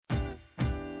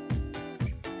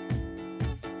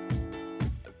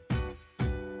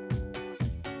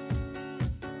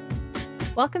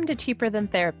Welcome to Cheaper Than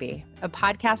Therapy, a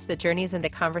podcast that journeys into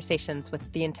conversations with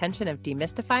the intention of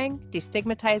demystifying,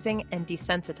 destigmatizing, and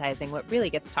desensitizing what really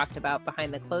gets talked about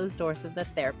behind the closed doors of the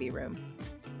therapy room.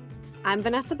 I'm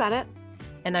Vanessa Bennett.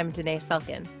 And I'm Danae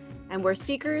Selkin. And we're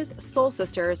seekers, soul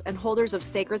sisters, and holders of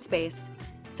sacred space.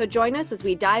 So join us as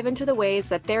we dive into the ways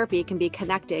that therapy can be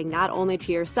connecting not only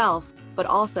to yourself, but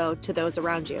also to those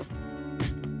around you.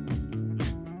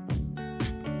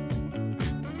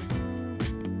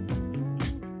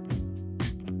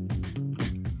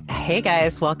 Hey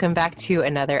guys, welcome back to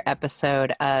another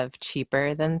episode of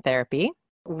Cheaper Than Therapy.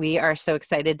 We are so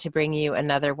excited to bring you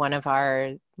another one of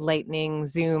our lightning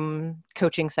Zoom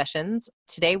coaching sessions.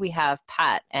 Today we have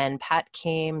Pat, and Pat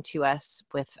came to us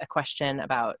with a question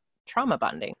about trauma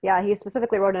bonding. Yeah, he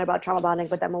specifically wrote in about trauma bonding,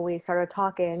 but then when we started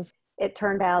talking, it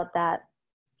turned out that,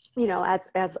 you know,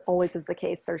 as always is the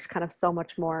case, there's kind of so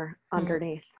much more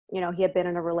underneath. You know, he had been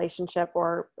in a relationship,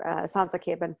 or it sounds like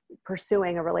he had been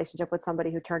pursuing a relationship with somebody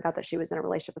who turned out that she was in a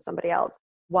relationship with somebody else.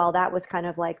 While that was kind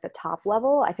of like the top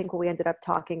level, I think what we ended up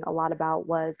talking a lot about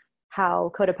was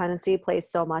how codependency plays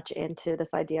so much into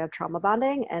this idea of trauma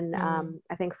bonding. And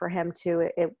I think for him too,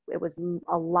 it was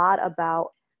a lot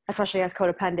about, especially as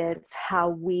codependents,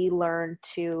 how we learn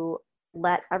to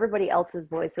let everybody else's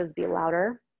voices be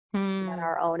louder than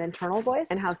our own internal voice,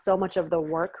 and how so much of the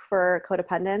work for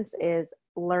codependents is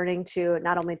learning to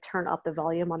not only turn up the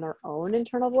volume on their own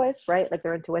internal voice, right, like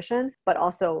their intuition, but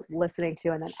also listening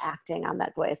to and then acting on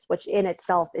that voice, which in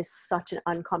itself is such an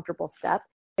uncomfortable step.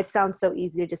 It sounds so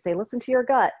easy to just say, listen to your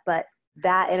gut, but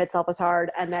that in itself is hard.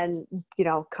 And then, you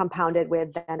know, compounded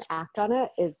with then act on it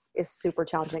is super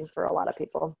challenging for a lot of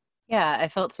people. Yeah, I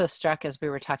felt so struck as we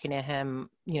were talking to him,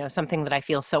 you know, something that I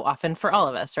feel so often for all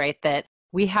of us, right? That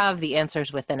we have the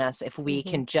answers within us if we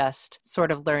can just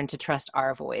sort of learn to trust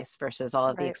our voice versus all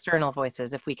of the external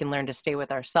voices. If we can learn to stay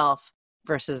with ourselves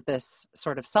versus this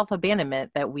sort of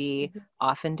self-abandonment that we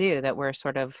often do, that we're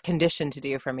sort of conditioned to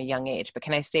do from a young age. But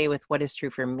can I stay with what is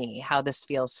true for me, how this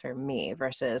feels for me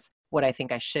versus what I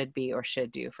think I should be or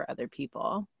should do for other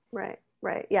people? Right.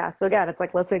 Yeah. So again, it's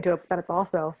like listening to it, but it's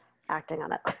also acting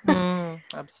on it.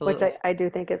 Absolutely. Which I do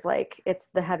think is like, it's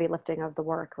the heavy lifting of the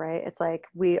work, right? It's like,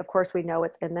 of course we know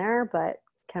it's in there, but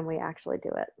can we actually do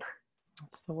it?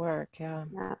 It's the work. Yeah.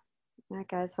 All right,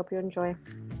 guys, hope you enjoy.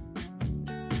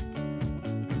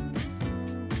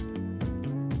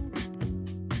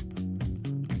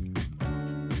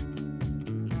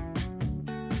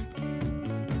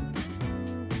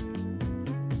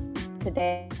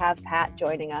 Today I have Pat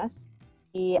joining us.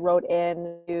 He wrote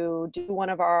in to do one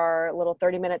of our little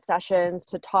 30-minute sessions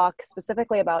to talk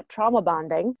specifically about trauma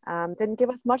bonding. Didn't give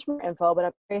us much more info, but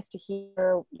I'm curious to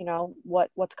hear, you know,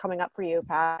 what's coming up for you,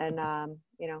 Pat, and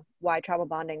you know, why trauma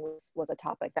bonding was a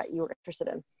topic that you were interested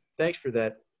in. Thanks for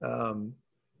that.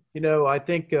 You know, I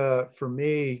think for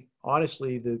me,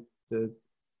 honestly, the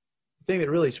thing that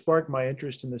really sparked my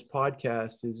interest in this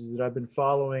podcast is that I've been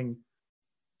following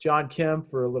John Kim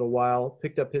for a little while,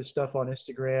 picked up his stuff on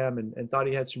Instagram and thought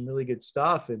he had some really good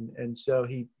stuff. And so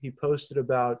he posted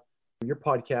about your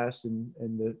podcast and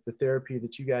the therapy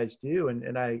that you guys do.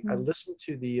 And I listened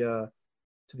to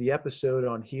the episode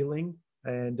on healing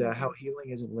and how healing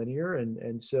isn't linear.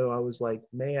 And so I was like,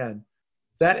 man,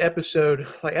 that episode,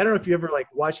 like, I don't know if you ever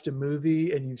like watched a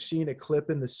movie and you've seen a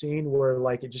clip in the scene where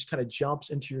like it just kind of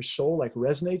jumps into your soul, like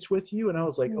resonates with you. And I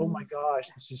was like, oh my gosh,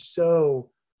 this is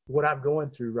so what I'm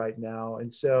going through right now.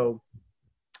 And so,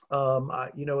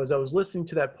 you know, as I was listening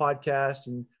to that podcast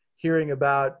and hearing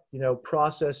about, you know,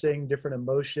 processing different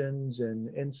emotions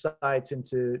and insights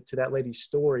into that lady's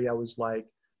story, I was like,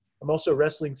 I'm also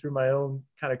wrestling through my own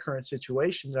kind of current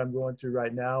situation that I'm going through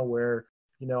right now, where,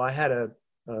 you know, I had a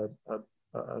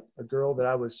girl that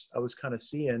I was kind of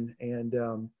seeing,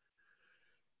 and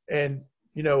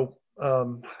you know,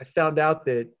 I found out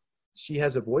that she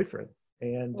has a boyfriend.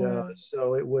 And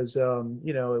so it was,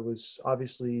 you know, it was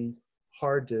obviously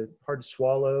hard to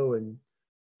swallow and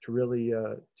to really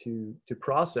to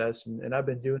process. And I've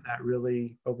been doing that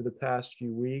really over the past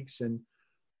few weeks. And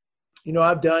you know,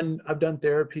 I've done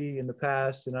therapy in the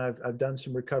past, and I've done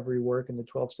some recovery work in the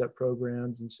 12-step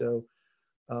programs. And so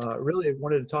really I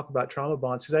wanted to talk about trauma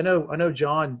bonds, because I know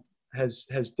John has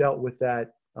dealt with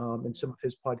that in some of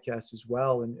his podcasts as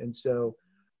well. And so,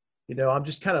 you know, I'm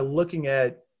just kind of looking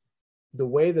at the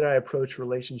way that I approach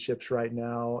relationships right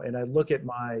now, and I look at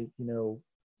my, you know,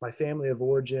 my family of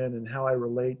origin and how I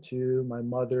relate to my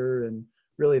mother, and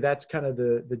really that's kind of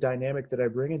the dynamic that I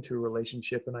bring into a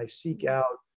relationship. And I seek out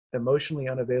emotionally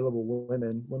unavailable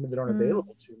women that aren't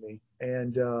available to me,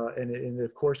 and it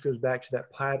of course goes back to that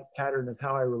pattern of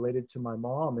how I related to my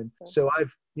mom. And so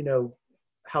I've, you know,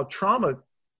 how trauma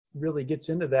really gets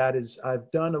into that is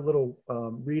I've done a little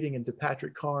reading into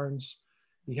Patrick Carnes.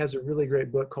 He has a really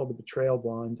great book called The Betrayal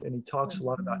Bond, and he talks a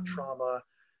lot about trauma.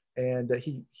 And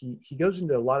he goes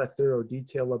into a lot of thorough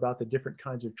detail about the different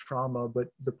kinds of trauma. But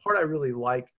the part I really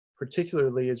like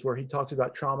particularly is where he talks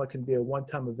about trauma can be a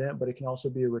one-time event, but it can also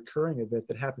be a recurring event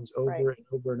that happens over and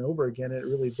over and over again. And it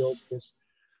really builds this,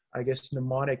 I guess,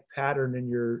 mnemonic pattern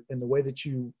in the way that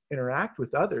you interact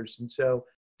with others. And so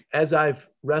as I've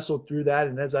wrestled through that,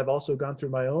 and as I've also gone through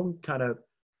my own kind of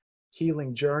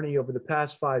healing journey over the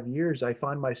past 5 years, I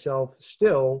find myself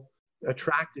still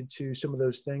attracted to some of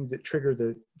those things that trigger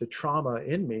the trauma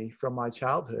in me from my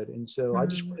childhood. And so I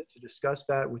just wanted to discuss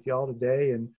that with y'all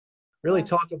today and really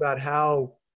talk about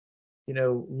how,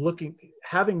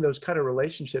 having those kind of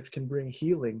relationships can bring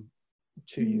healing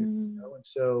to you. And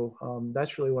so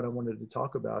that's really what I wanted to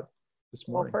talk about this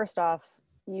morning. Well, first off,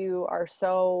 you are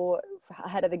so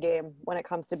ahead of the game when it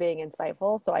comes to being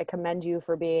insightful. So I commend you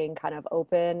for being kind of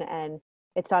open, and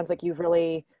it sounds like you've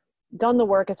really done the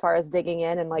work as far as digging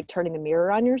in and like turning the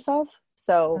mirror on yourself.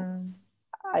 So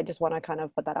I just want to kind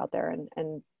of put that out there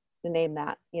and name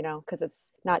that, because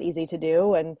it's not easy to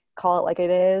do, and call it like it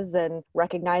is and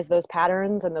recognize those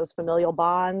patterns and those familial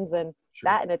bonds. And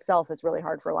that in itself is really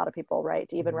hard for a lot of people, right?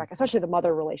 To even especially the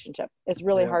mother relationship. It's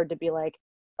really hard to be like,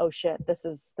 oh shit, this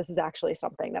is actually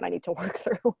something that I need to work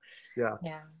through.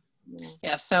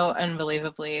 Yeah, so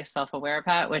unbelievably self-aware,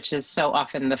 Pat, which is so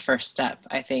often the first step,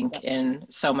 I think, in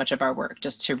so much of our work,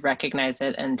 just to recognize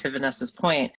it. And to Vanessa's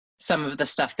point, some of the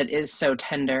stuff that is so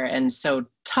tender and so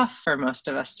tough for most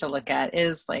of us to look at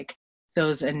is like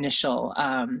those initial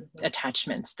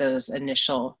attachments, those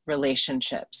initial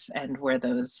relationships, and where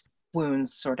those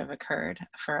wounds sort of occurred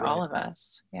for all of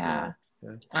us.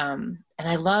 And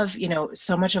I love,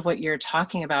 so much of what you're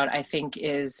talking about, I think,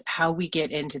 is how we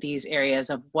get into these areas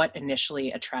of what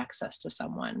initially attracts us to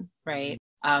someone, right?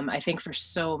 I think for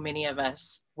so many of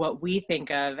us, what we think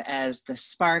of as the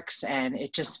sparks, and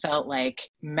it just felt like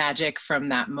magic from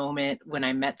that moment when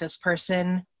I met this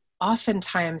person,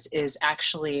 oftentimes is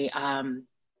actually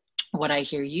what I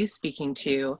hear you speaking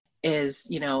to is,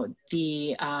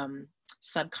 the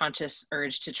subconscious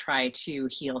urge to try to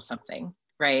heal something.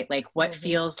 Right? Like what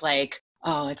feels like,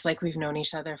 oh, it's like we've known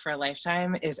each other for a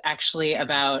lifetime is actually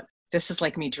about, this is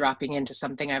like me dropping into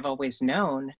something I've always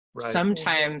known. Right.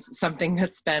 Sometimes something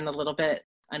that's been a little bit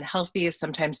unhealthy,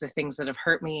 sometimes the things that have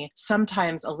hurt me,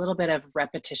 sometimes a little bit of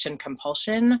repetition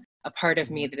compulsion, a part of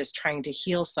me that is trying to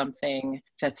heal something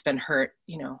that's been hurt,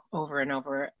 over and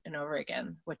over and over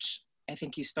again, which I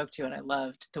think you spoke to, and I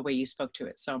loved the way you spoke to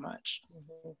it so much.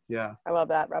 Yeah. I love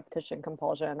that, repetition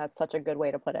compulsion. That's such a good way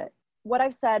to put it. What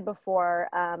I've said before,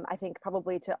 I think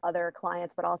probably to other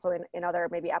clients, but also in other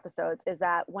maybe episodes, is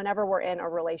that whenever we're in a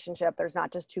relationship, there's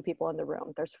not just two people in the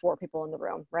room, there's four people in the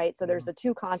room, right? So there's the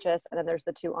two conscious and then there's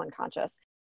the two unconscious.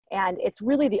 And it's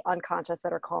really the unconscious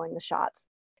that are calling the shots.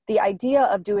 The idea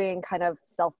of doing kind of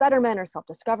self-betterment or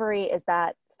self-discovery is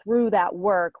that through that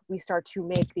work, we start to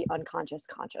make the unconscious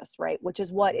conscious, right? Which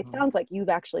is what it sounds like you've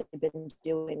actually been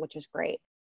doing, which is great.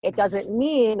 It doesn't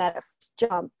mean that at first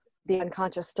jump, the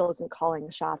unconscious still isn't calling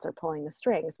the shots or pulling the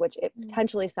strings, which it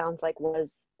potentially sounds like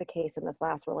was the case in this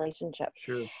last relationship.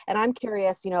 Sure. And I'm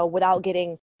curious, without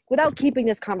keeping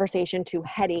this conversation too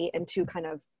heady and too kind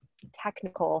of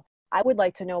technical, I would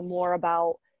like to know more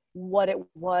about what it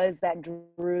was that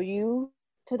drew you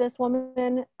to this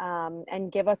woman,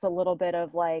 and give us a little bit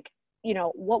of like,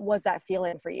 what was that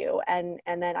feeling for you? And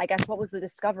then I guess what was the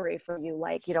discovery for you?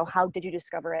 Like, how did you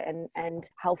discover it and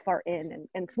how far in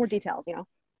and some more details,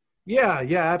 Yeah,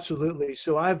 absolutely.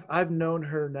 So I've known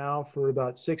her now for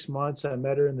about 6 months. I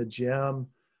met her in the gym,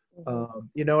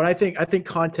 and I think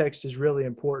context is really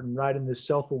important, right? In this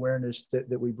self-awareness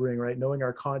that we bring, right? Knowing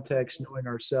our context, knowing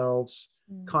ourselves,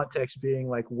 context being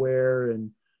like where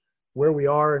we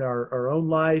are in our own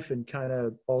life, and kind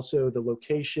of also the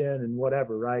location and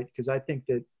whatever, right? Because I think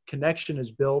that connection is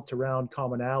built around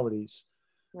commonalities.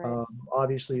 Right.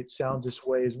 Obviously it sounds this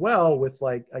way as well with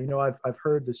like, I've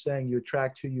heard the saying, you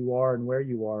attract who you are and where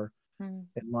you are in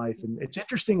life. And it's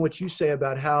interesting what you say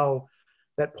about how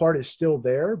that part is still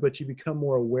there, but you become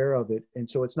more aware of it. And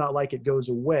so it's not like it goes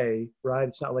away, right?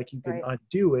 It's not like you can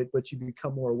undo it, but you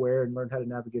become more aware and learn how to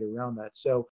navigate around that.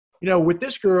 So, with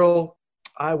this girl,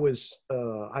 I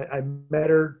met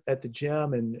her at the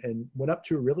gym and went up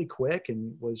to her really quick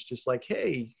and was just like,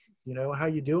 hey, how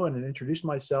you doing? And introduced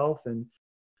myself and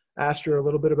asked her a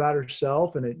little bit about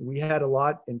herself, and we had a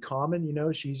lot in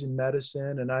common. She's in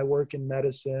medicine and I work in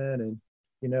medicine,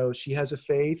 and she has a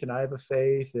faith and I have a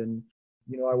faith, and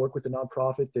I work with a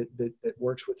nonprofit that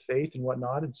works with faith and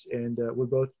whatnot. And we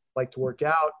both like to work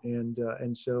out.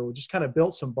 And so just kind of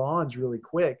built some bonds really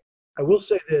quick. I will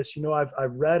say this,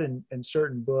 I've read in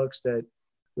certain books that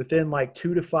within like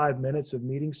 2 to 5 minutes of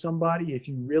meeting somebody, if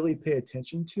you really pay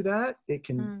attention to that, it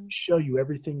can show you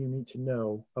everything you need to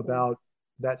know about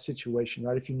that situation,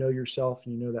 right? If you know yourself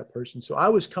and you know that person. So I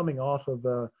was coming off of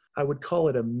I would call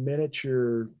it a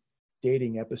miniature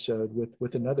dating episode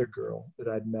with another girl that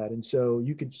I'd met. And so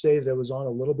you could say that I was on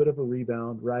a little bit of a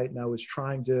rebound, right? And I was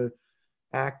trying to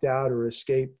act out or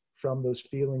escape from those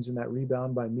feelings in that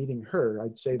rebound by meeting her.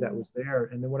 I'd say that was there.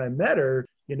 And then when I met her,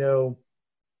 it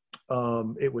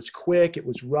was quick, it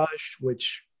was rushed,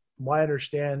 which from what I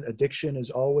understand, addiction is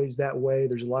always that way.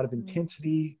 There's a lot of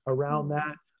intensity around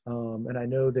that. And I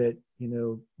know that,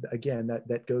 again,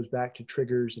 that goes back to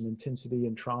triggers and intensity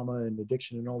and trauma and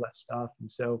addiction and all that stuff. And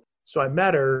so I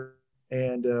met her,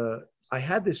 and I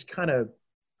had this kind of,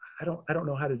 I don't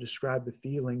know how to describe the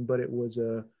feeling, but it was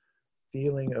a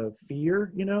feeling of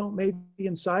fear, maybe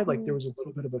inside, like there was a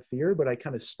little bit of a fear, but I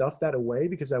kind of stuffed that away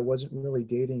because I wasn't really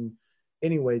dating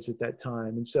anyways at that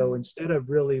time. And so instead of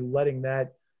really letting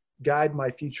that guide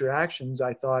my future actions,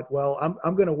 I thought, well,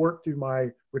 I'm going to work through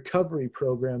my recovery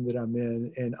program that I'm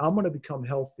in, and I'm going to become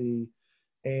healthy,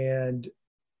 and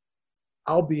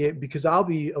because I'll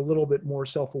be a little bit more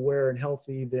self-aware and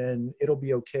healthy, then it'll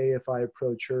be okay if I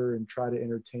approach her and try to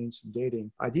entertain some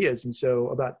dating ideas. And so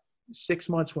about 6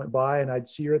 months went by, and I'd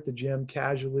see her at the gym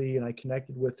casually, and I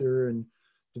connected with her and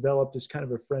developed this kind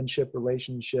of a friendship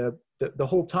relationship. The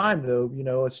whole time, though,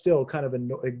 it's still kind of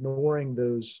ignoring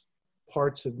those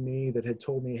parts of me that had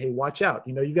told me, hey, watch out.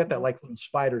 You got that like little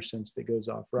spider sense that goes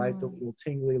off, right? The little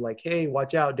tingly, like, hey,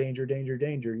 watch out, danger, danger,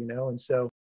 danger, And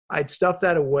so I'd stuffed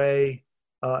that away.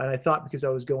 And I thought because I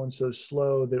was going so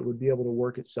slow that it would be able to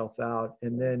work itself out.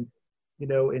 And then,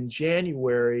 in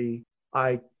January,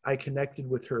 I connected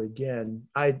with her again.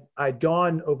 I'd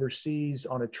gone overseas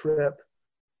on a trip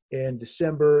in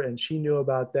December, and she knew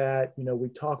about that. We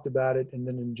talked about it. And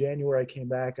then in January, I came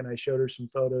back and I showed her some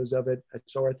photos of it. I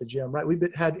saw her at the gym, right? We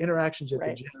had interactions at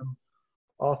the gym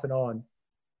off and on.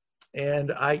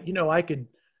 And I could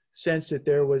sense that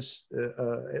there was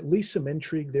at least some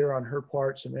intrigue there on her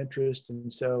part, some interest.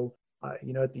 And so,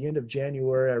 at the end of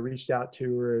January, I reached out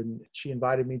to her, and she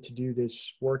invited me to do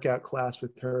this workout class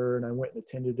with her. And I went and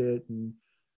attended it and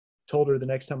told her the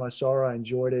next time I saw her, I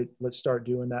enjoyed it. Let's start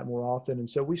doing that more often. And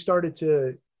so we started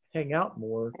to hang out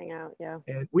more. Yeah.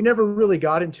 And we never really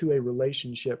got into a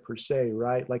relationship per se,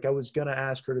 right? Like I was going to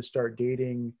ask her to start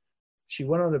dating. She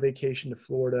went on a vacation to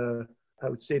Florida, I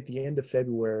would say at the end of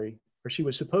February, or she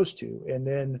was supposed to. And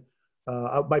then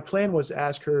my plan was to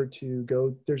ask her to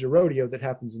go. There's a rodeo that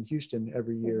happens in Houston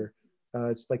every year.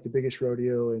 It's like the biggest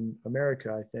rodeo in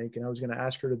America, I think. And I was going to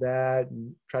ask her to that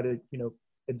and try to,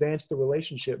 advance the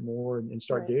relationship more and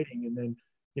start dating. And then,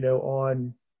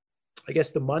 on, I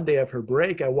guess the Monday of her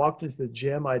break, I walked into the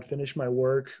gym. I'd finished my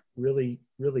work really,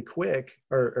 really quick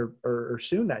or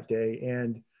soon that day.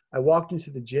 And I walked into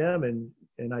the gym and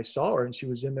I saw her, and she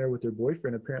was in there with her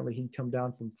boyfriend. Apparently he'd come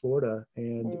down from Florida,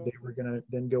 and they were going to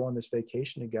then go on this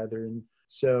vacation together. And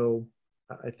so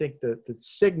I think the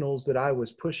signals that I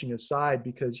was pushing aside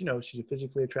because, she's a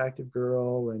physically attractive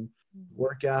girl and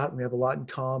work out, and we have a lot in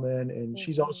common. And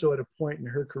she's also at a point in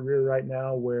her career right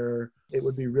now where it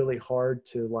would be really hard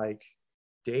to like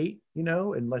date,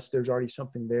 unless there's already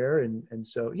something there. And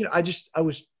so, I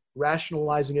was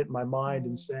rationalizing it in my mind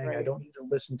and saying, I don't need to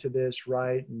listen to this,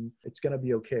 right? And it's going to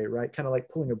be okay, right? Kind of like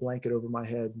pulling a blanket over my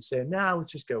head and saying, nah,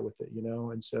 let's just go with it,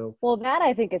 And so. Well, that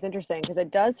I think is interesting because it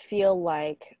does feel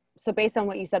like, so based on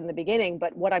what you said in the beginning,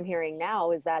 but what I'm hearing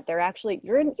now is that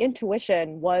your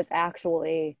intuition was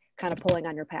actually kind of pulling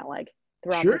on your pant leg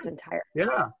throughout this entire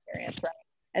experience, right?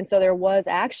 And so there was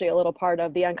actually a little part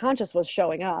of the unconscious was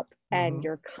showing up, and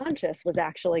your conscious was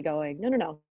actually going,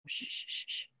 no,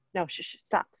 shh, no, shh,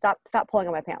 stop pulling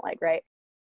on my pant leg, right?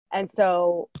 And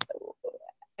so,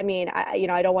 I mean,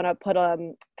 I don't want to put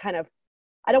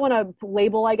I don't want to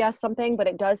label, I guess, something, but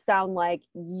it does sound like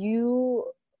you,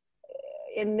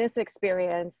 in this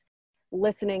experience,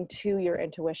 listening to your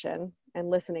intuition and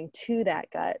listening to that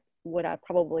gut would have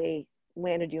probably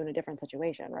landed you in a different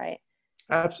situation, right?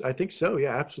 I think so.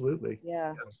 Yeah, absolutely.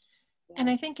 Yeah. And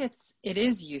I think it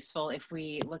is useful if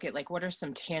we look at like, what are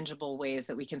some tangible ways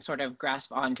that we can sort of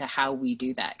grasp onto how we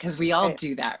do that? Because we all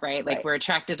do that, right? Like we're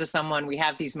attracted to someone, we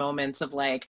have these moments of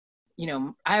like,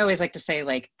 I always like to say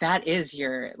like, that is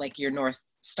your North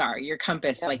Star, your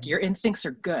compass, like your instincts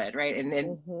are good, right?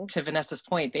 And to Vanessa's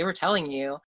point, they were telling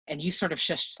you and you sort of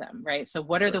shushed them, right? So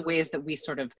what are the ways that we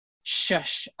sort of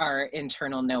shush our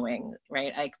internal knowing,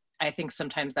 right? I think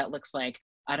sometimes that looks like,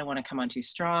 I don't want to come on too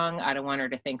strong. I don't want her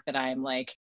to think that I'm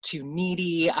like too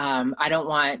needy. I don't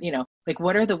want, like,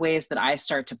 what are the ways that I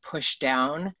start to push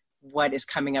down what is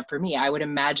coming up for me? I would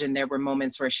imagine there were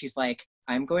moments where she's like,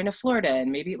 I'm going to Florida,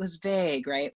 and maybe it was vague,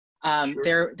 right?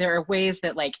 Sure. There are ways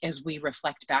that, like, as we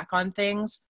reflect back on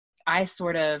things, I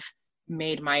sort of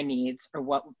made my needs, or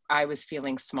what I was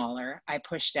feeling, smaller. I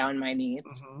pushed down my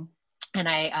needs. Mm-hmm. And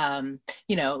I,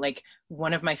 like,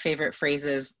 one of my favorite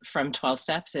phrases from 12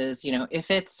 steps is,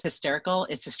 if it's hysterical,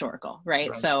 it's historical, right?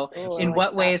 Right. So Ooh, I in like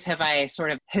what that. ways have I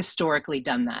sort of historically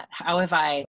done that? How have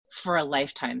I, for a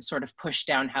lifetime, sort of pushed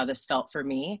down how this felt for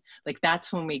me? Like,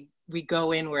 that's when we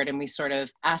go inward and we sort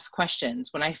of ask questions.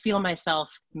 When I feel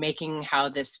myself making how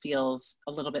this feels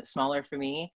a little bit smaller for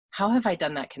me, how have I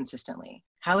done that consistently?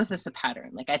 How is this a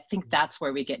pattern? Like, I think that's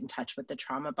where we get in touch with the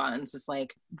trauma bonds, is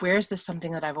like, where's this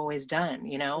something that I've always done?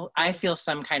 I feel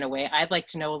some kind of way. I'd like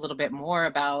to know a little bit more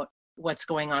about what's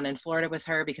going on in Florida with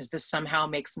her, because this somehow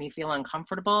makes me feel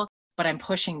uncomfortable, but I'm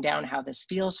pushing down how this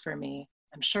feels for me.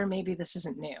 I'm sure maybe this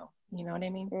isn't new. You know what I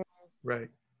mean? Right.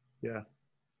 Yeah.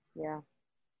 Yeah.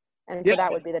 And Yeah. so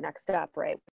that would be the next step,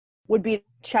 right? Would be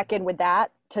check in with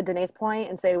that, to Danae's point,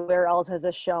 and say, where else has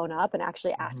this shown up, and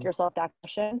actually ask Mm-hmm. yourself that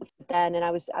question. Then, and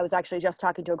I was actually just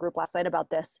talking to a group last night about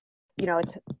this.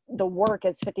 It's, the work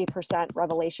is 50%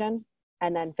 revelation,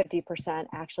 and then 50%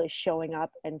 actually showing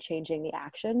up and changing the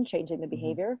action, changing the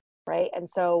behavior, right? And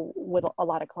so with a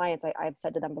lot of clients, I've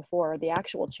said to them before, the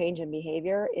actual change in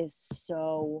behavior is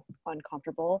so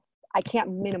uncomfortable. I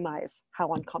can't minimize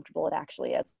how uncomfortable it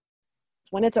actually is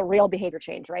when it's a real behavior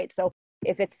change, right? So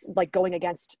if it's like going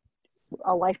against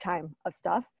a lifetime of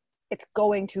stuff, it's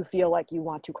going to feel like you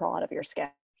want to crawl out of your skin.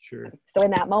 Sure. So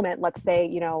in that moment, let's say,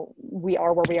 we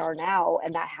are where we are now,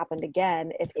 and that happened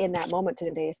again. If in that moment, to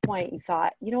today's point, you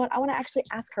thought, you know what, I want to actually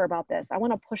ask her about this. I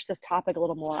want to push this topic a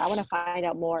little more. I want to find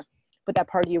out more. But that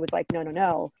part of you was like,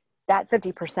 no. That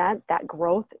 50%, that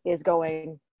growth is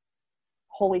going,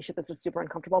 holy shit, this is super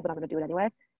uncomfortable, but I'm going to do it anyway.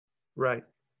 Right.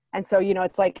 And so,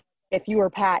 it's like, if you were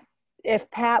Pat, if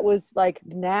Pat was like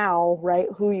now, right,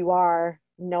 who you are,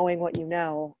 knowing what you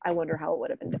know, I wonder how it would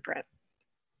have been different.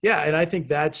 Yeah. And I think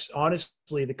that's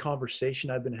honestly the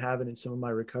conversation I've been having in some of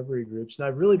my recovery groups. And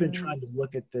I've really been trying to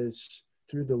look at this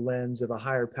through the lens of a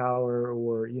higher power,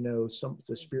 or, some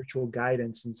spiritual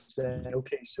guidance, and say,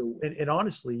 okay, so, and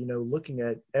honestly, looking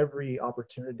at every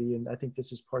opportunity. And I think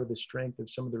this is part of the strength of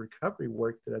some of the recovery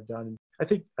work that I've done. I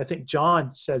think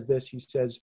John says this, he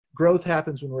says, growth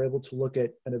happens when we're able to look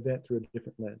at an event through a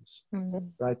different lens,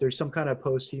 right? There's some kind of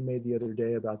post he made the other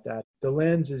day about that. The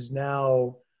lens is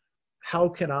now, how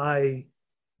can I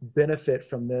benefit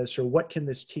from this, or what can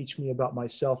this teach me about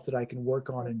myself that I can work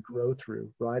on and grow through,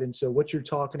 right? And so what you're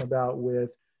talking about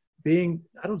with being,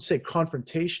 I don't say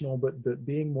confrontational, but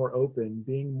being more open,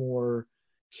 being more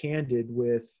candid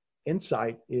with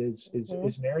insight is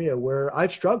an area where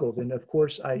I've struggled. And of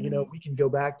course, we can go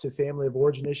back to family of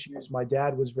origin issues. My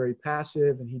dad was very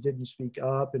passive and he didn't speak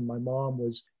up, and my mom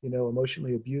was,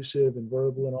 emotionally abusive and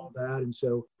verbal and all that. And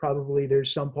so probably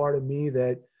there's some part of me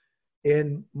that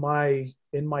in my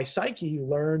psyche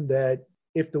learned that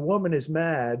if the woman is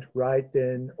mad, right,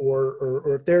 then,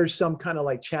 or if there's some kind of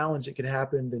like challenge that could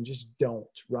happen, then just don't,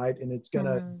 right? And it's going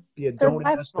to be a don't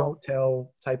ask, don't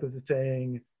tell type of a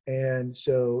thing. And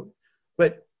so,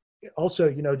 but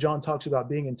also, John talks about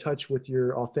being in touch with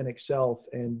your authentic self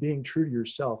and being true to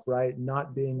yourself, right?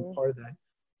 Not being part of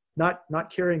that,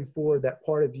 not caring for that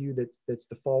part of you that's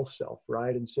the false self,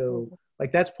 right? And so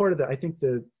like, that's part of I think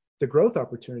the growth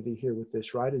opportunity here with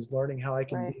this, right, is learning how I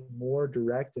can be more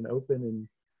direct and open. And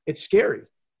it's scary,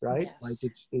 right? Yes.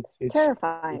 Like it's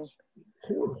terrifying.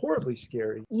 It's horribly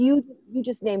scary. You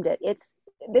just named it.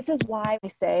 This is why I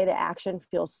say the action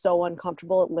feels so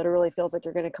uncomfortable. It literally feels like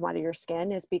you're going to come out of your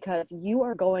skin, is because you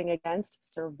are going against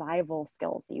survival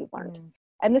skills that you've learned.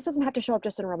 And this doesn't have to show up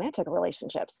just in romantic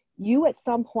relationships. You at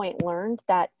some point learned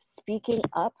that speaking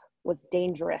up was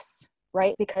dangerous,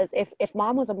 right? Because if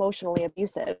mom was emotionally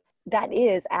abusive, that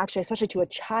is actually, especially to a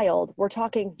child, we're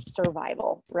talking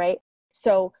survival, right?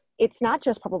 So it's not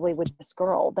just probably with this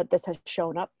girl that this has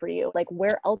shown up for you. Like,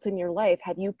 where else in your life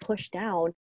have you pushed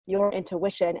down your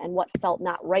intuition and what felt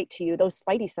not right to you, those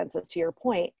spidey senses, to your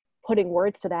point, putting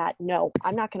words to that? No,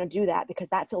 I'm not going to do that because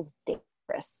that feels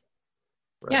dangerous.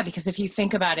 Right. Yeah, because if you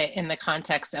think about it in the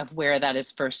context of where that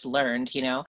is first learned,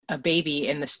 a baby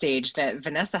in the stage that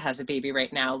Vanessa has a baby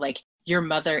right now, like, your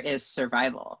mother is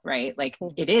survival, right? Like,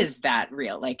 it is that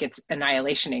real, like, it's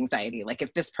annihilation anxiety. Like,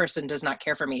 if this person does not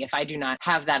care for me, if I do not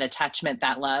have that attachment,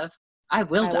 that love, I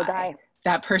will die.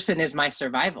 that person is my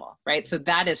survival, right? So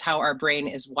that is how our brain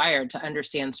is wired to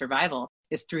understand survival,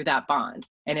 is through that bond.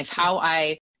 And if how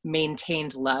I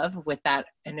maintained love with that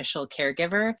initial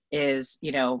caregiver is,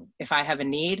 if I have a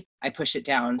need, I push it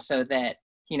down so that,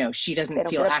 she doesn't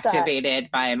feel activated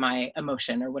by my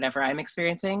emotion or whatever I'm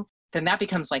experiencing, then that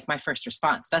becomes like my first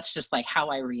response. That's just like how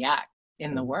I react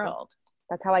in the world.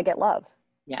 That's how I get love.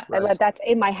 Yeah. Right. That's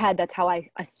in my head. That's how I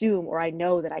assume, or I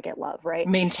know that I get love, right?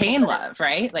 Maintain love,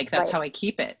 right? Like that's how I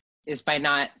keep it, is by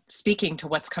not speaking to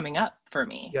what's coming up for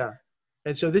me. Yeah.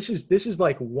 And so this is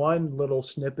like one little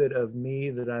snippet of me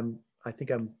that I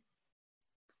think I'm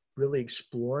really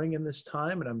exploring in this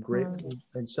time. And I'm grateful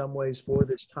in some ways for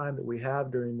this time that we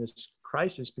have during this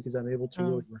crisis, because I'm able to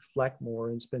really reflect more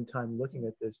and spend time looking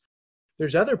at this.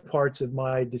 There's other parts of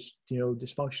my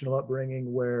dysfunctional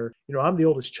upbringing where, I'm the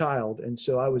oldest child. And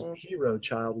so I was the hero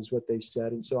child is what they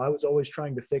said. And so I was always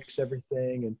trying to fix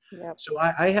everything. And so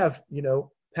I have,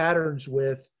 patterns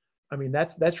with,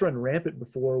 that's run rampant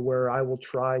before, where I will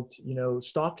try to,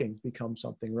 stalking becomes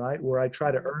something, right? Where I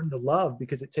try to earn the love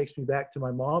because it takes me back to my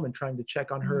mom and trying to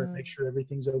check on her and make sure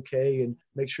everything's okay and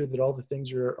make sure that all the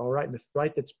things are all right. And the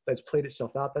right that's played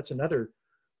itself out, that's another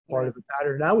part of the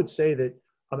pattern. And I would say that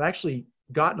I've actually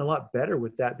gotten a lot better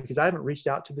with that, because I haven't reached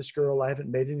out to this girl. I haven't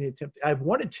made any attempt. I've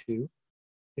wanted to,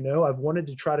 I've wanted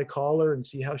to try to call her and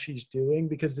see how she's doing,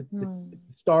 because the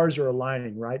stars are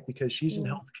aligning, right? Because she's in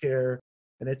healthcare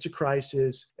and it's a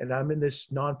crisis, and I'm in this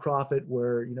nonprofit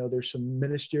where, there's some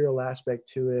ministerial aspect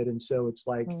to it. And so it's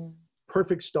like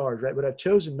perfect stars, right? But I've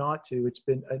chosen not to. It's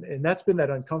been, and that's been that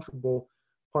uncomfortable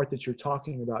part that you're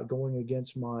talking about, going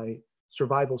against my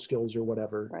survival skills or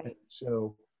whatever. Right. And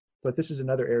so, but this is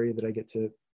another area that I get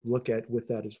to look at with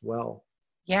that as well.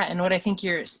 Yeah. And what I think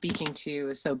you're speaking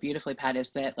to so beautifully, Pat,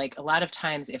 is that like a lot of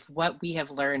times, if what we have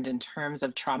learned in terms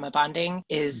of trauma bonding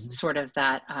is sort of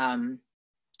that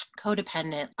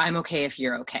codependent, I'm okay if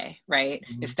you're okay, right?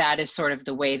 If that is sort of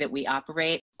the way that we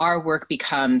operate, our work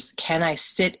becomes, can I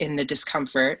sit in the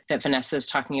discomfort that Vanessa is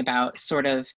talking about, sort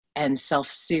of, and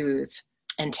self-soothe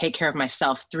and take care of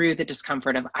myself through the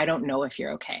discomfort of, I don't know if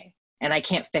you're okay. And I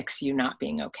can't fix you not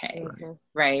being okay,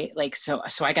 right? Like, so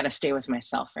I got to stay with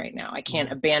myself right now. I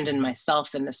can't abandon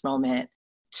myself in this moment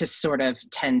to sort of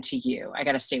tend to you. I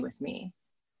got to stay with me.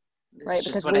 Right,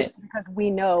 because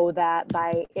we know that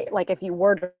like, if you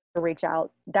were to reach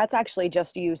out, that's actually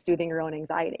just you soothing your own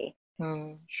anxiety.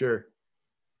 Sure.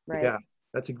 Right. Yeah,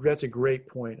 that's a great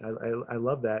point. I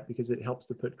love that, because it helps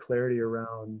to put clarity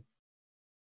around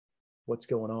what's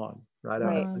going on, right?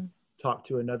 I talked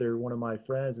to one of my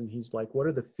friends, and he's like, what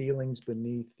are the feelings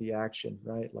beneath the action,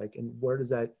 right? Like, and where does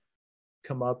that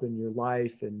come up in your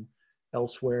life and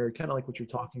elsewhere? Kind of like what you're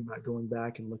talking about, going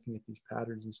back and looking at these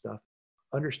patterns and stuff.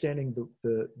 Understanding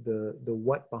the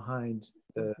what behind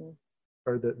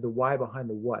or the why behind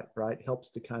the what, right, helps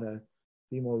to kind of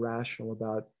be more rational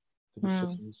about the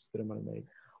decisions that I'm going to make.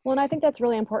 Well, and I think that's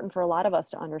really important for a lot of us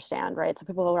to understand, right? So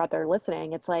people who are out there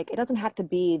listening, it's like, it doesn't have to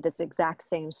be this exact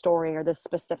same story or this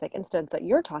specific instance that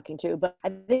you're talking to, but I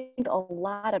think a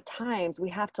lot of times we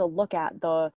have to look at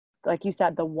like you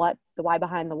said, the what, the why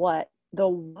behind the what. The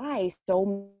why so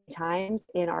many times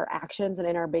in our actions and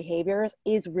in our behaviors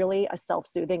is really a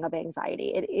self-soothing of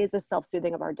anxiety. It is a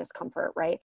self-soothing of our discomfort,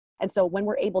 right? And so when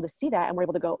we're able to see that and we're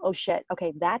able to go, oh shit,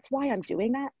 okay, that's why I'm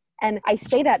doing that. And I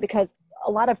say that because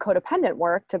a lot of codependent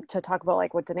work, to talk about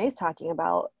like what Danae's talking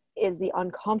about, is the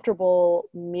uncomfortable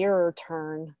mirror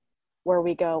turn where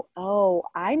we go, oh,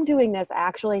 I'm doing this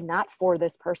actually not for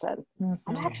this person.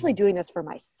 I'm actually doing this for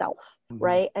myself,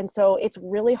 right? And so it's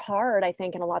really hard, I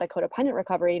think, in a lot of codependent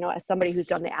recovery, as somebody who's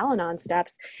done the Al-Anon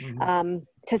steps,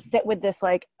 to sit with this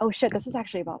like, oh shit, this is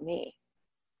actually about me.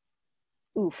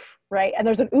 Oof, right? And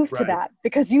there's an oof to that,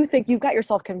 because you think you've got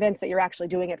yourself convinced that you're actually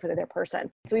doing it for the other person.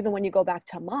 So even when you go back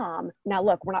to mom, now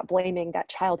look, we're not blaming that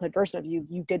childhood version of you.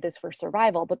 You did this for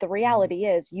survival, but the reality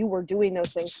is you were doing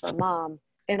those things for mom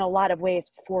in a lot of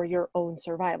ways for your own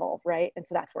survival, right? And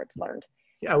so that's where it's learned.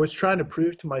 Yeah, I was trying to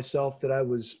prove to myself that I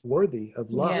was worthy of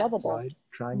love, lovable. right?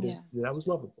 That I was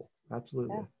lovable.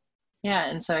 Absolutely. Yeah,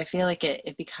 and so I feel like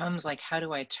it becomes like, how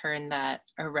do I turn that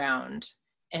around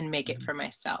and make it for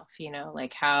myself?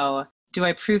 Like, how do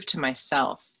I prove to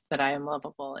myself that I am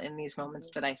lovable in these moments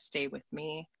that I stay with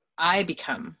me? I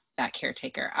become that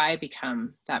caretaker. I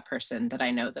become that person that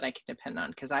I know that I can depend on,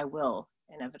 because I will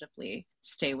inevitably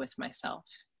stay with myself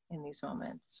in these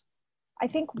moments. I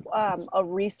think a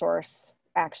resource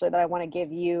actually that I want to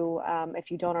give you,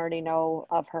 if you don't already know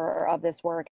of her or of this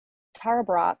work, Tara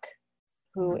Brach,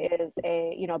 who is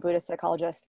a Buddhist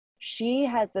psychologist, she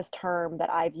has this term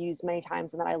that I've used many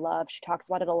times and that I love. She talks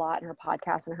about it a lot in her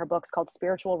podcast and her books called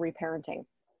spiritual reparenting.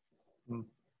 Mm.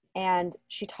 And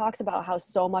she talks about how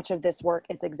so much of this work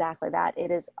is exactly that.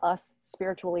 It is us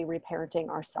spiritually reparenting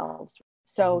ourselves.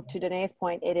 So to Danae's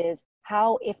point, it is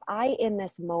how, if I in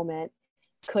this moment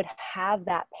could have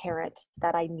that parent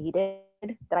that I needed,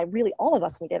 that I really, all of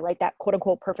us needed, right? That quote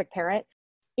unquote perfect parent.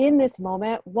 In this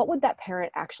moment, what would that parent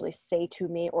actually say to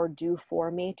me or do for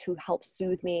me to help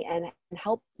soothe me and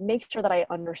help make sure that I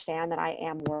understand that I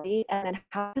am worthy? And then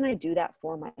how can I do that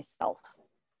for myself?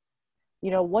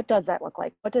 You know, what does that look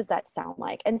like? What does that sound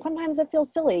like? And sometimes it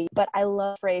feels silly, but I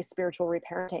love the phrase spiritual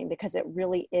reparenting because it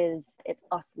really is, it's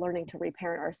us learning to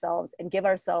reparent ourselves and give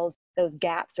ourselves those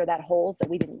gaps or that holes that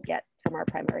we didn't get from our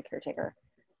primary caretaker.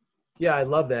 Yeah, I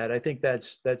love that. I think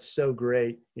that's so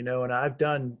great, you know, and I've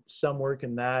done some work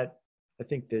in that. I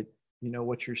think that, you know,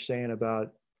 what you're saying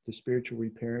about the spiritual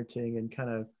reparenting and kind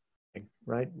of,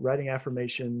 right, writing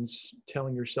affirmations,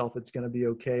 telling yourself it's going to be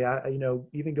okay. You know,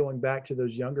 even going back to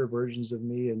those younger versions of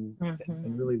me and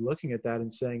really looking at that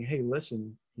and saying, hey,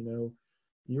 listen, you know,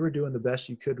 you were doing the best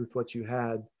you could with what you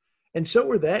had. And so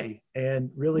were they.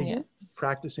 And really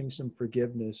practicing some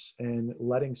forgiveness and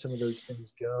letting some of those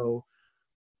things go,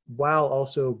 while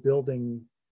also building,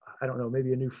 I don't know,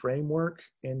 maybe a new framework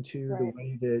into the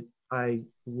way that I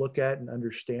look at and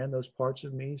understand those parts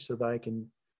of me so that I can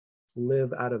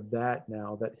live out of that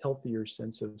now, that healthier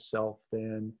sense of self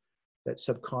than that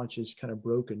subconscious kind of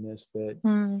brokenness that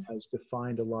has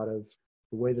defined a lot of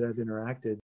the way that I've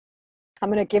interacted. I'm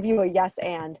going to give you a yes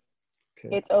and.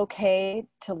 Okay. It's okay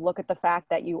to look at the fact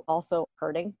that you also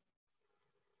hurting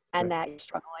and that you're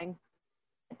struggling.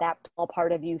 That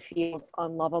part of you feels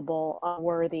unlovable,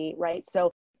 unworthy, right?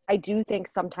 So I do think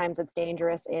sometimes it's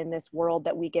dangerous in this world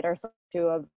that we get ourselves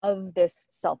to of this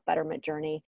self-betterment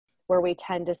journey where we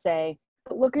tend to say,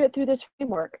 look at it through this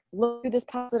framework, look through this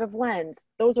positive lens.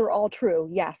 Those are all true,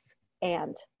 yes,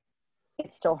 and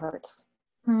it still hurts.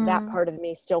 That part of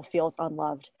me still feels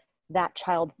unloved. That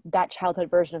childhood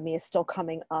version of me is still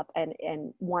coming up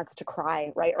and wants to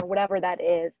cry, right? Or whatever that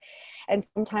is. And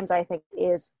sometimes I think it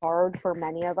is hard for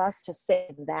many of us to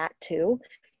say that too,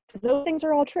 because those things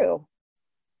are all true.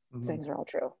 Those things are all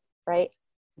true, right?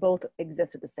 Both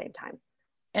exist at the same time.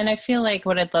 And I feel like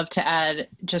what I'd love to add,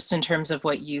 just in terms of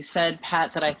what you said,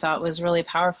 Pat, that I thought was really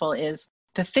powerful is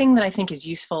the thing that I think is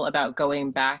useful about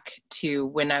going back to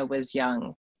when I was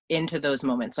young, into those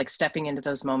moments, like stepping into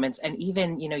those moments. And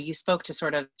even, you know, you spoke to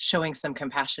sort of showing some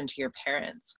compassion to your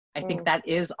parents. I think that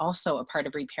is also a part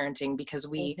of reparenting because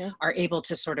we are able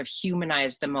to sort of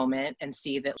humanize the moment and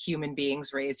see that human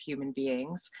beings raise human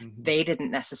beings. They didn't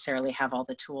necessarily have all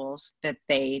the tools that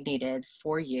they needed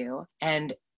for you.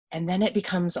 And then it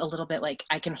becomes a little bit like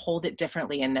I can hold it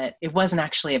differently in that it wasn't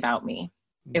actually about me.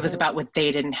 It was about what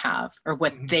they didn't have or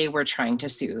what they were trying to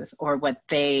soothe or what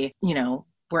they, you know,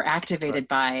 were activated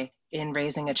by in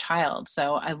raising a child.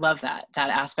 So I love that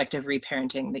aspect of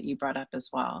reparenting that you brought up as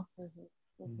well.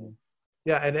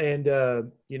 Yeah. And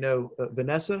you know,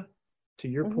 Vanessa, to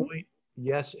your point,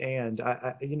 yes. And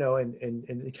I you know, and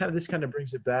this kind of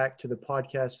brings it back to the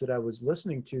podcast that I was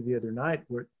listening to the other night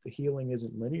where the healing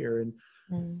isn't linear.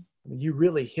 And you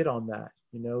really hit on that,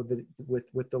 you know, that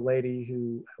with the lady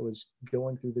who was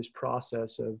going through this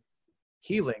process of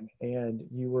healing and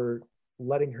you were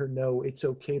letting her know it's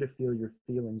okay to feel your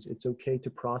feelings. It's okay to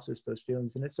process those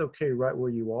feelings. And it's okay right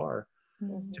where you are,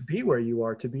 to be where you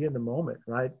are, to be in the moment,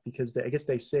 right? Because I guess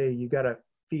they say you got to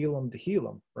feel them to heal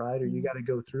them, right? Or you got to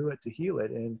go through it to heal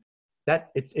it. And that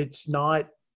it's not,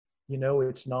 you know,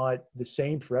 it's not the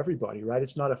same for everybody, right?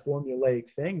 It's not a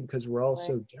formulaic thing because we're all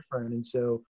so different. And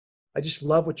so I just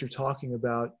love what you're talking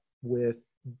about with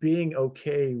being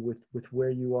okay with where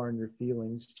you are in your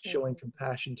feelings, showing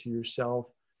compassion to yourself,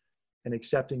 and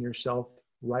accepting yourself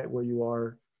right where you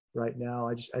are right now.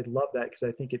 I love that because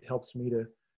I think it helps me to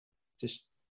just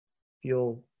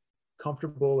feel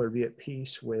comfortable or be at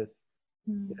peace with,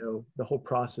 you know, the whole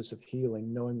process of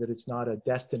healing, knowing that it's not a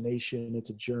destination,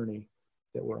 it's a journey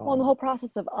that we're on. Well, and the whole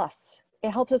process of us, it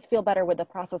helps us feel better with the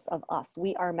process of us.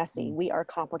 We are messy, we are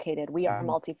complicated, we are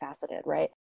multifaceted,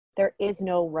 right? There is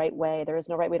no right way. There is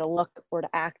no right way to look or to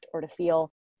act or to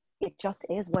feel. It just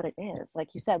is what it is.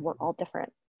 Like you said, we're all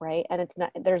different. Right. And it's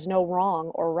not, there's no wrong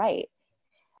or right.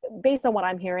 Based on what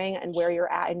I'm hearing and where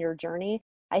you're at in your journey,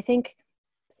 I think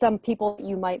some people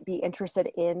you might be interested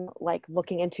in, like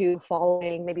looking into,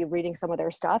 following, maybe reading some of their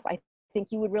stuff. I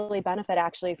think you would really benefit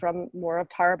actually from more of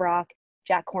Tara Brach,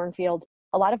 Jack Kornfield.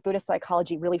 A lot of Buddhist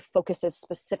psychology really focuses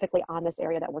specifically on this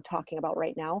area that we're talking about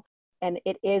right now. And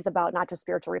it is about not just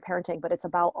spiritual reparenting, but it's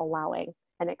about allowing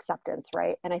and acceptance,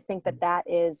 right? And I think that that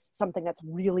is something that's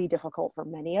really difficult for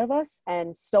many of us.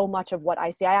 And so much of what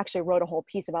I see, I actually wrote a whole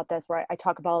piece about this where I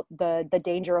talk about the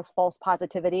danger of false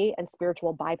positivity and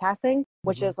spiritual bypassing,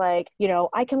 which is like, you know,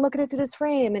 I can look at it through this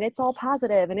frame and it's all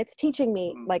positive and it's teaching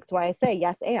me, like, that's why I say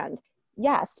yes and.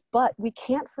 Yes, but we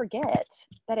can't forget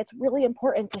that it's really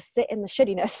important to sit in the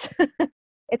shittiness.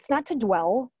 It's not to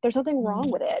dwell. There's nothing wrong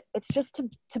with it. It's just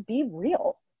to be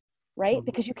real, right?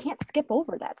 Because you can't skip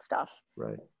over that stuff.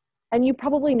 Right. And you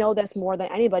probably know this more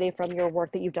than anybody from your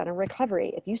work that you've done in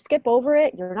recovery. If you skip over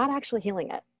it, you're not actually healing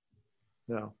it.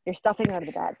 No. You're stuffing it under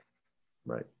the bed.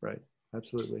 Right.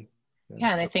 Absolutely.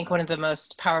 Yeah, and I think one of the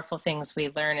most powerful things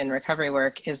we learn in recovery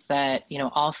work is that, you know,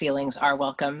 all feelings are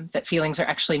welcome, that feelings are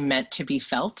actually meant to be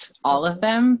felt, all of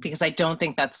them, because I don't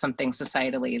think that's something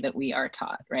societally that we are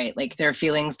taught, right? Like there are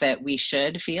feelings that we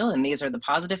should feel, and these are the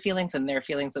positive feelings, and there are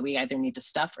feelings that we either need to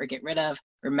stuff or get rid of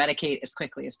or medicate as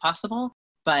quickly as possible.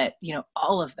 But, you know,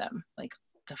 all of them, like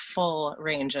the full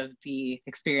range of the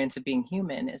experience of being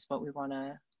human is what we want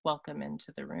to welcome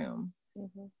into the room.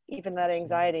 Even that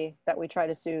anxiety that we try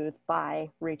to soothe by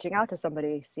reaching out to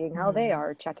somebody, seeing how they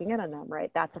are, checking in on them, right?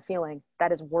 That's a feeling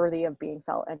that is worthy of being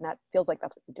felt. And that feels like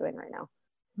that's what you're doing right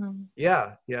now.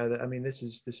 Yeah. I mean, this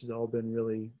has all been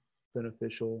really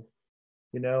beneficial,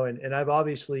 you know, and I've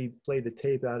obviously played the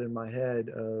tape out in my head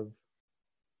of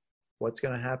what's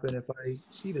going to happen if I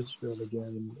see this film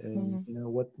again, and you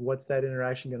know, what's that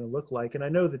interaction going to look like? And I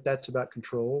know that that's about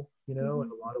control, you know, in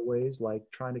a lot of ways, like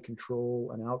trying to control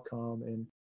an outcome. And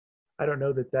I don't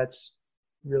know that that's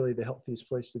really the healthiest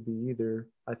place to be either.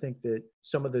 I think that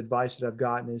some of the advice that I've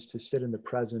gotten is to sit in the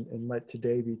present and let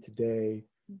today be today.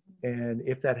 And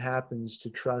if that happens, to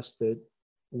trust that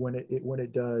when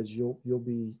it does, you'll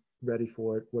be ready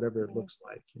for it, whatever it looks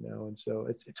like, you know. And so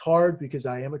it's hard because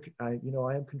I am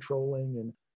controlling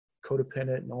and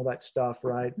codependent and all that stuff,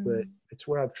 right? But it's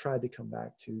where I've tried to come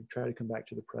back to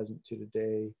the present, to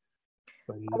today.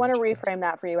 I want to reframe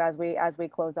that for you as we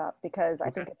close up, because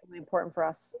I think it's really important for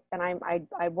us. And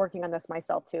I'm working on this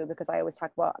myself too, because I always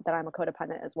talk about that I'm a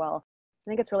codependent as well.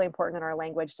 I think it's really important in our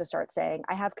language to start saying,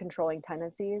 I have controlling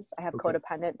tendencies. I have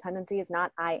codependent tendencies,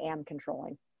 not I am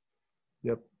controlling.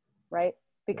 Yep. Right?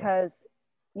 Because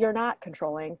you're not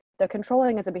controlling. The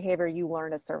controlling is a behavior you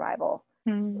learn as survival.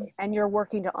 And you're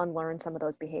working to unlearn some of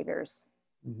those behaviors.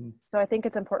 So I think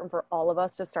it's important for all of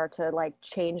us to start to like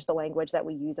change the language that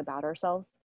we use about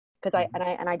ourselves. Because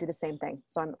I do the same thing.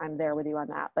 So I'm there with you on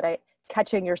that. But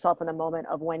catching yourself in the moment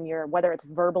of when you're, whether it's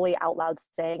verbally out loud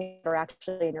saying it or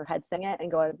actually in your head saying it,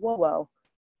 and going, whoa,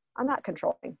 I'm not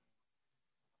controlling.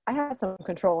 I have some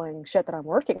controlling shit that I'm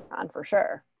working on for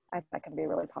sure. That can be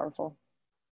really powerful.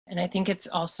 And I think it's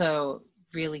also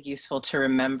really useful to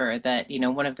remember that, you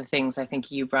know, one of the things I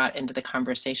think you brought into the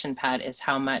conversation, Pat, is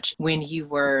how much when you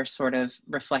were sort of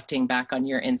reflecting back on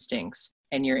your instincts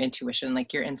and your intuition,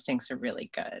 like your instincts are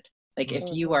really good. Like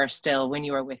if you are still, when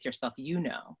you are with yourself, you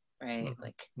know, right?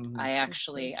 Like I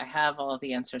have all of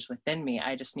the answers within me.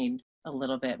 I just need a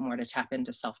little bit more to tap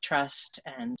into self-trust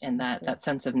and that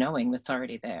sense of knowing that's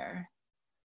already there.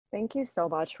 Thank you so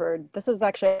much this is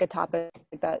actually a topic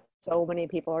that so many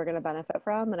people are going to benefit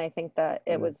from. And I think that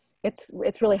it's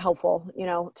really helpful, you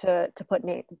know, to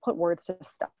put words to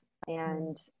stuff.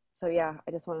 And so, yeah,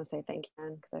 I just want to say thank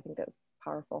you, because I think that was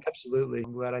powerful. Absolutely.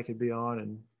 I'm glad I could be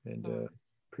on and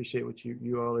appreciate what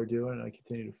you all are doing. I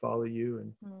continue to follow you,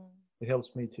 and it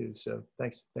helps me too. So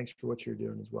thanks for what you're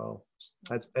doing as well.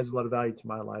 Adds a lot of value to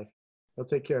my life. I'll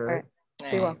take care. All right.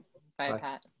 Be well. Bye,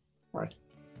 Pat. Bye.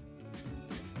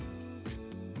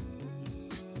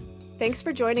 Thanks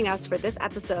for joining us for this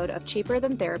episode of Cheaper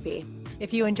Than Therapy.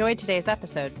 If you enjoyed today's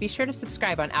episode, be sure to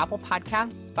subscribe on Apple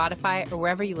Podcasts, Spotify, or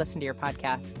wherever you listen to your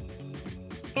podcasts.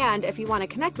 And if you want to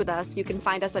connect with us, you can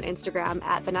find us on Instagram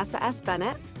at Vanessa S.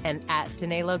 Bennett and at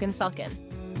Danae Logan Selkin.